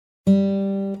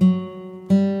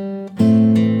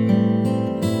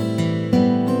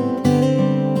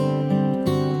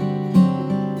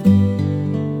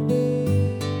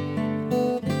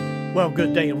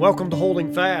Good day and welcome to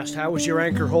Holding Fast. How is your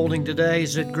anchor holding today?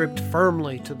 Is it gripped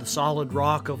firmly to the solid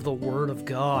rock of the Word of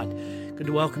God? Good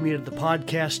to welcome you to the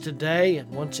podcast today. And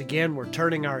once again, we're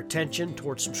turning our attention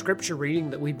towards some scripture reading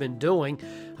that we've been doing.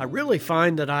 I really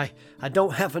find that I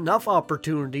don't have enough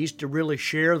opportunities to really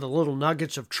share the little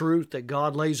nuggets of truth that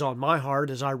God lays on my heart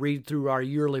as I read through our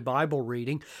yearly Bible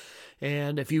reading.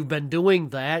 And if you've been doing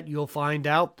that, you'll find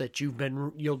out that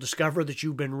you'll discover that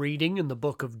you've been reading in the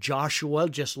book of Joshua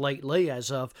just lately. As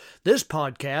of this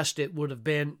podcast, it would have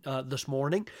been this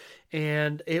morning.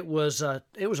 And it was a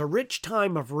rich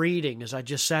time of reading as I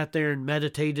just sat there and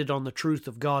meditated on the truth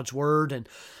of God's Word. And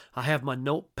I have my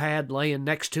notepad laying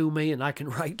next to me, and I can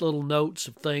write little notes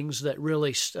of things that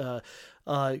really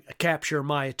capture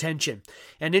my attention.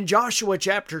 And in Joshua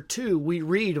chapter 2, we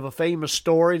read of a famous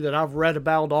story that I've read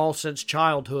about all since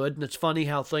childhood, and it's funny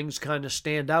how things kind of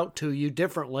stand out to you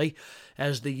differently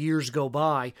as the years go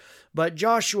by. But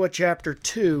Joshua chapter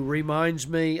 2 reminded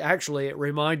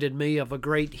me of a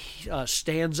great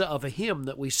stanza of a hymn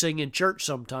that we sing in church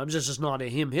sometimes. This is not a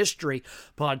hymn history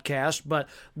podcast, but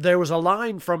there was a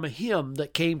line from a hymn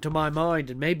that came to my mind,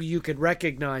 and maybe you could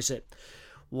recognize it.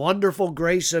 Wonderful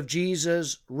grace of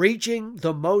Jesus, reaching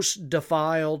the most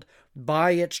defiled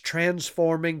by its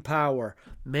transforming power,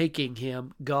 making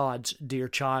him God's dear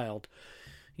child.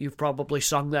 You've probably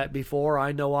sung that before.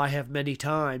 I know I have many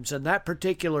times. And that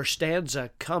particular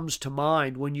stanza comes to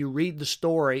mind when you read the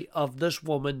story of this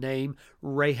woman named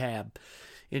Rahab.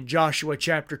 In Joshua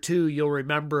chapter 2, you'll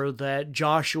remember that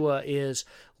Joshua is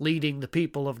leading the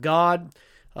people of God,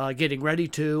 getting ready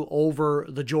to over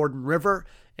the Jordan River.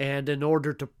 And in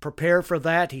order to prepare for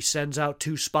that, he sends out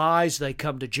 2 spies. They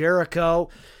come to Jericho,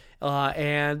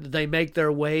 and they make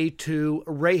their way to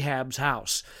Rahab's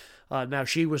house. Now,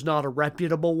 she was not a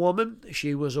reputable woman.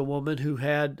 She was a woman who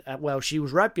she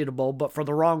was reputable, but for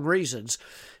the wrong reasons.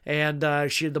 And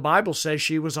the Bible says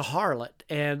she was a harlot.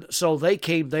 And so they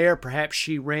came there. Perhaps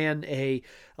she ran a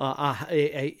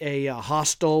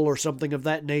hostel or something of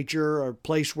that nature, or a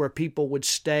place where people would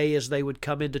stay as they would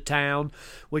come into town,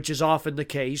 which is often the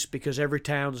case because every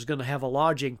town is going to have a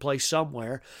lodging place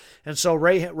somewhere. And so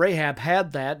Rahab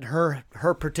had that, and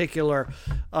her particular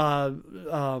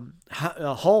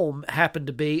home happened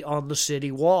to be on the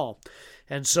city wall.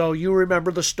 And so you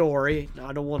remember the story.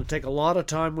 I don't want to take a lot of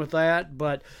time with that,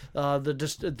 but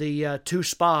the 2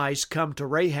 spies come to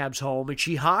Rahab's home, and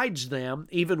she hides them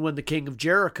even when the king of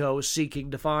Jericho is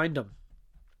seeking to find them.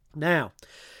 Now,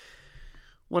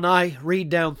 when I read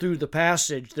down through the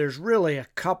passage, there's really a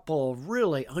couple of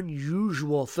really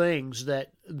unusual things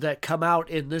that come out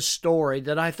in this story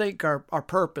that I think are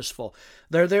purposeful.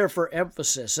 They're there for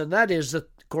emphasis, and that is that,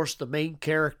 of course, the main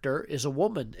character is a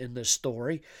woman in this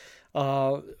story.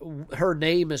 Her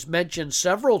name is mentioned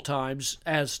several times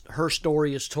as her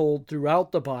story is told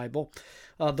throughout the Bible.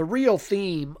 The real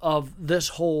theme of this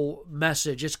whole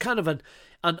message is kind of an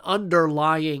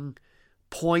underlying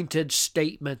pointed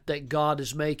statement that God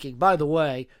is making. By the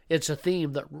way, it's a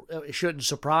theme that shouldn't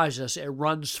surprise us. It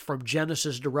runs from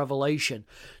Genesis to Revelation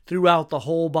throughout the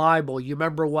whole Bible. You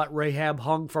remember what Rahab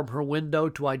hung from her window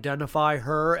to identify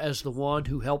her as the one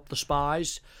who helped the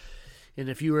spies? And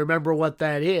if you remember what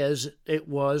that is, it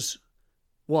was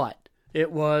what? It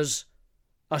was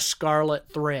a scarlet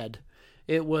thread.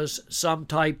 It was some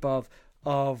type of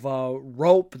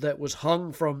rope that was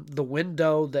hung from the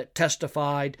window that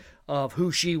testified of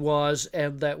who she was,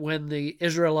 and that when the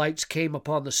Israelites came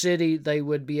upon the city, they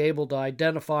would be able to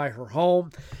identify her home,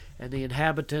 and the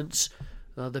inhabitants,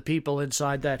 the people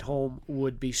inside that home,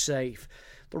 would be safe.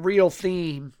 The real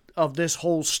theme of this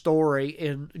whole story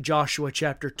in Joshua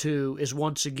chapter 2 is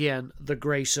once again the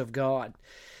grace of God.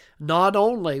 Not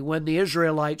only when the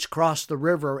Israelites crossed the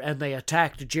river and they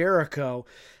attacked Jericho,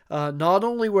 not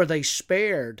only were they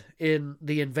spared in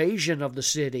the invasion of the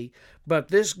city, but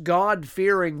this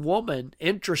God-fearing woman,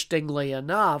 interestingly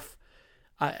enough,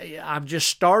 I'm just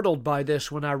startled by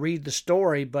this when I read the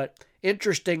story, but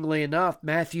interestingly enough,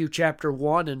 Matthew chapter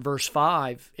 1 and verse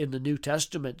 5 in the New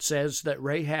Testament says that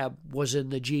Rahab was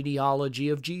in the genealogy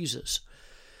of Jesus.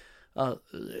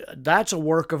 That's a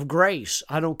work of grace.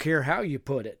 I don't care how you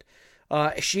put it.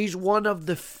 She's one of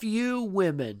the few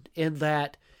women in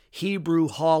that Hebrew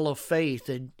Hall of Faith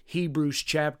in Hebrews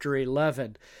chapter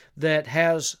 11 that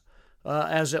has,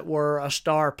 as it were, a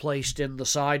star placed in the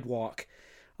sidewalk.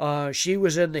 She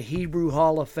was in the Hebrew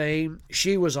Hall of Fame.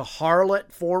 She was a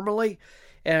harlot formerly,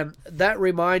 and that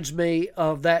reminds me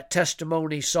of that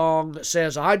testimony song that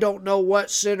says, I don't know what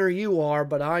sinner you are,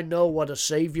 but I know what a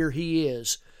Savior He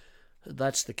is.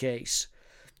 That's the case.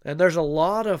 And there's a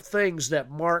lot of things that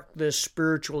mark this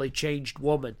spiritually changed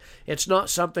woman. It's not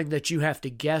something that you have to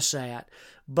guess at,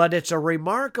 but it's a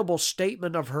remarkable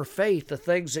statement of her faith, the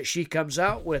things that she comes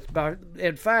out with.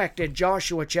 In fact, in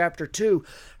Joshua chapter 2,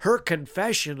 her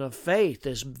confession of faith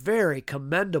is very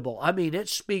commendable. I mean, it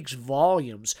speaks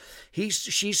volumes.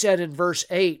 She said in verse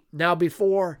 8, now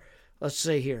before, let's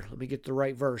see here, let me get the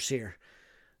right verse here.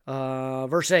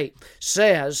 Verse 8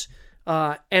 says,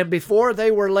 and before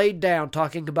they were laid down,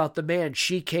 talking about the man,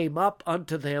 she came up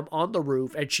unto them on the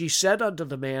roof, and she said unto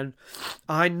the man,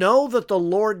 I know that the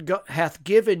Lord hath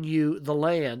given you the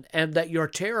land, and that your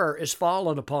terror is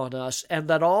fallen upon us, and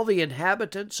that all the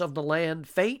inhabitants of the land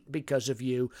faint because of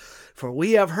you. For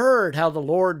we have heard how the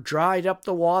Lord dried up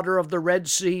the water of the Red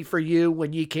Sea for you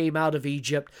when ye came out of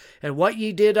Egypt, and what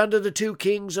ye did unto the 2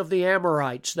 kings of the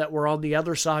Amorites that were on the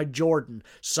other side Jordan,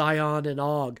 Sihon and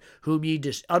Og, whom ye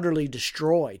utterly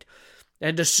destroyed.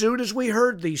 And as soon as we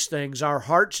heard these things, our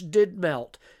hearts did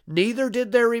melt, neither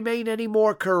did there remain any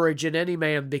more courage in any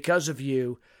man because of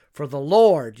you. For the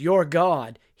Lord your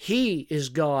God, He is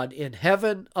God in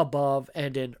heaven above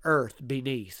and in earth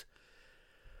beneath.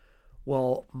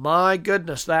 Well, my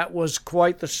goodness, that was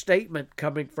quite the statement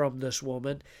coming from this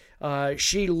woman.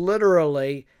 She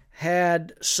literally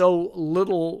had so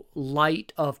little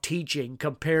light of teaching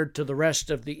compared to the rest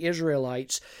of the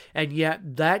Israelites, and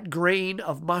yet that grain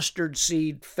of mustard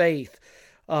seed faith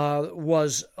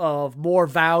was of more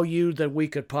value than we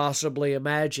could possibly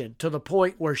imagine, to the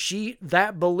point where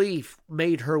that belief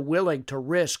made her willing to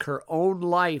risk her own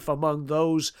life among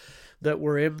those that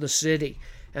were in the city.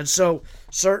 And so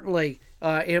certainly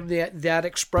in that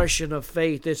expression of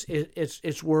faith,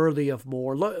 it's worthy of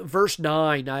more. Look, verse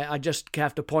 9, I just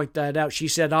have to point that out. She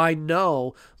said, I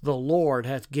know the Lord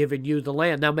hath given you the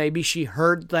land. Now, maybe she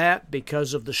heard that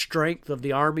because of the strength of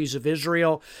the armies of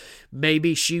Israel.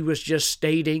 Maybe she was just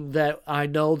stating that I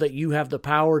know that you have the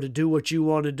power to do what you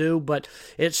want to do. But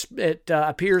it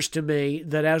appears to me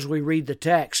that as we read the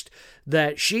text,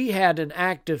 that she had an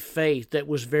active faith that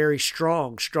was very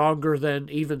strong, stronger than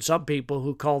even some people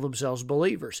who call themselves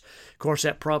believers. Of course,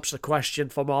 that prompts the question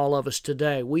from all of us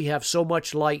today. We have so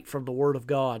much light from the Word of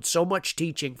God, so much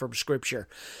teaching from Scripture,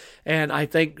 and I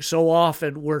think so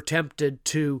often we're tempted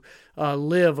to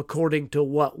live according to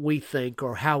what we think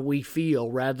or how we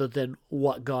feel rather than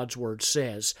what God's Word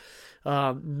says.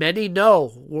 Many know,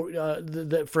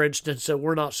 that, for instance, that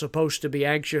we're not supposed to be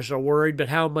anxious or worried, but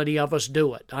how many of us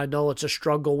do it? I know it's a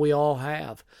struggle we all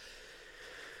have.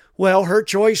 Well, her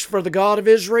choice for the God of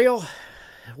Israel,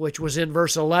 which was in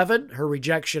verse 11, her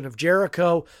rejection of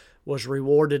Jericho, was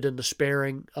rewarded in the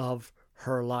sparing of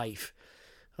her life.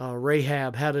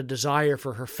 Rahab had a desire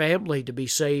for her family to be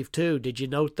saved too. Did you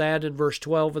note that in verse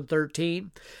 12 and 13?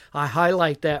 I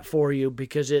highlight that for you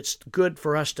because it's good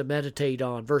for us to meditate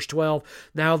on. Verse 12,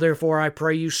 now therefore I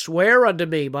pray you swear unto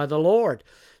me by the Lord,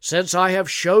 since I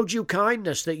have showed you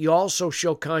kindness, that you also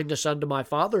show kindness unto my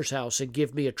father's house, and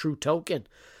give me a true token,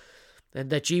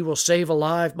 and that ye will save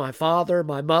alive my father,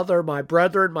 my mother, my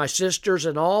brethren, my sisters,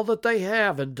 and all that they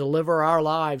have, and deliver our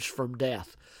lives from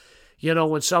death. You know,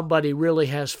 when somebody really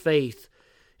has faith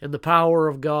in the power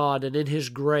of God and in His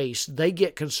grace, they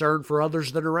get concerned for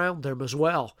others that are around them as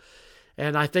well.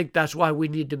 And I think that's why we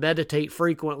need to meditate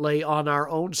frequently on our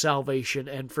own salvation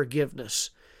and forgiveness.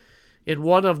 In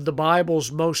one of the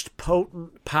Bible's most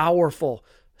potent, powerful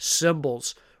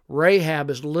symbols, Rahab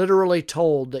is literally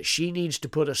told that she needs to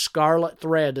put a scarlet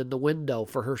thread in the window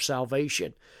for her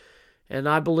salvation. And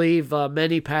I believe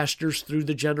many pastors through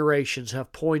the generations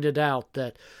have pointed out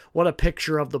that what a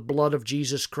picture of the blood of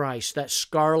Jesus Christ, that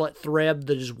scarlet thread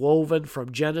that is woven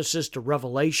from Genesis to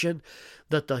Revelation,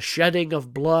 that the shedding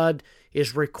of blood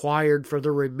is required for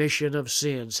the remission of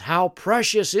sins. How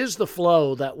precious is the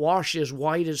flow that washes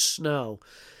white as snow.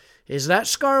 Is that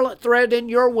scarlet thread in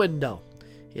your window?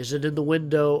 Is it in the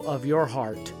window of your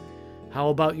heart? How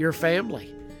about your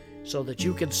family? So that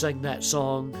you can sing that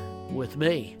song with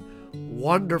me.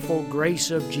 Wonderful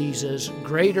grace of Jesus,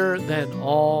 greater than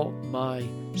all my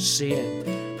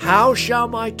sin. How shall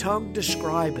my tongue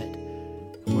describe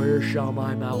it? Where shall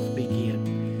my mouth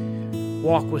begin?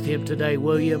 Walk with Him today,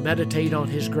 will you? Meditate on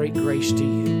His great grace to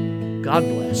you. God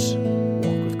bless.